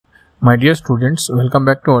My dear students, welcome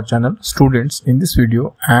back to our channel. Students, in this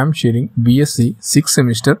video, I am sharing BSc 6th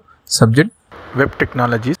semester subject Web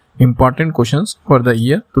Technologies important questions for the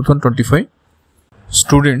year 2025.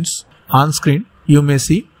 Students, on screen you may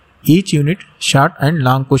see each unit short and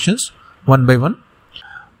long questions one by one.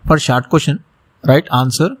 For short question, write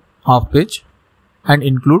answer half page and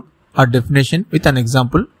include a definition with an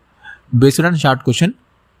example. Based on short question,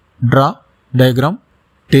 draw diagram,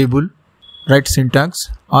 table, write syntax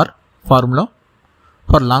or formula.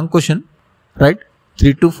 For long question, write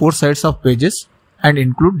 3 to 4 sides of pages and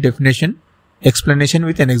include definition, explanation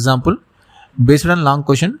with an example. Based on long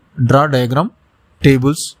question, draw diagram,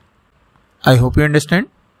 tables. I hope you understand.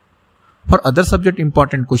 For other subject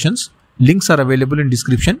important questions, links are available in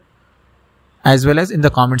description as well as in the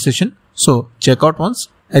comment section. So check out once.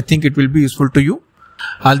 I think it will be useful to you.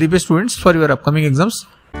 All the best students for your upcoming exams.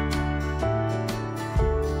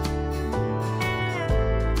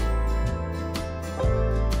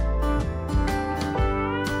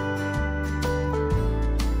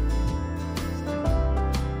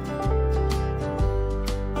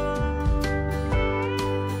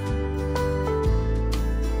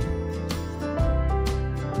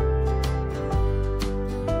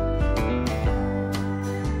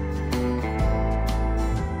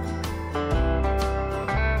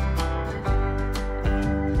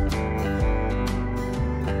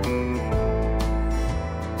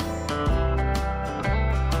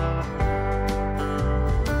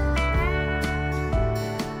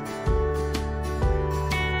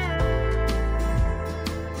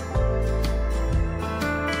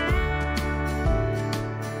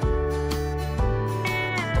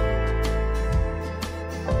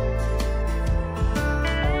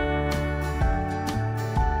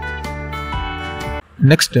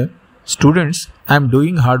 Next, students, I am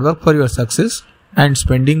doing hard work for your success and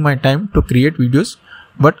spending my time to create videos,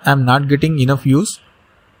 but I am not getting enough views.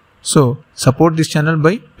 So support this channel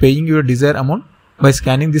by paying your desired amount by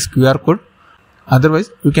scanning this QR code. Otherwise,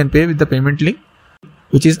 you can pay with the payment link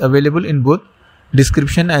which is available in both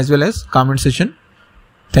description as well as comment section.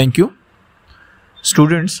 Thank you.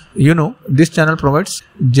 Students, this channel provides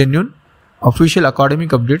genuine official academic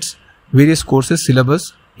updates, various courses,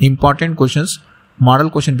 syllabus, important questions,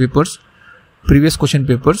 model question papers, previous question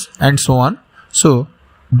papers and so on. So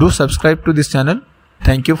do subscribe to this channel.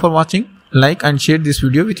 Thank you for watching. Like and share this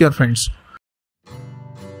video with your friends.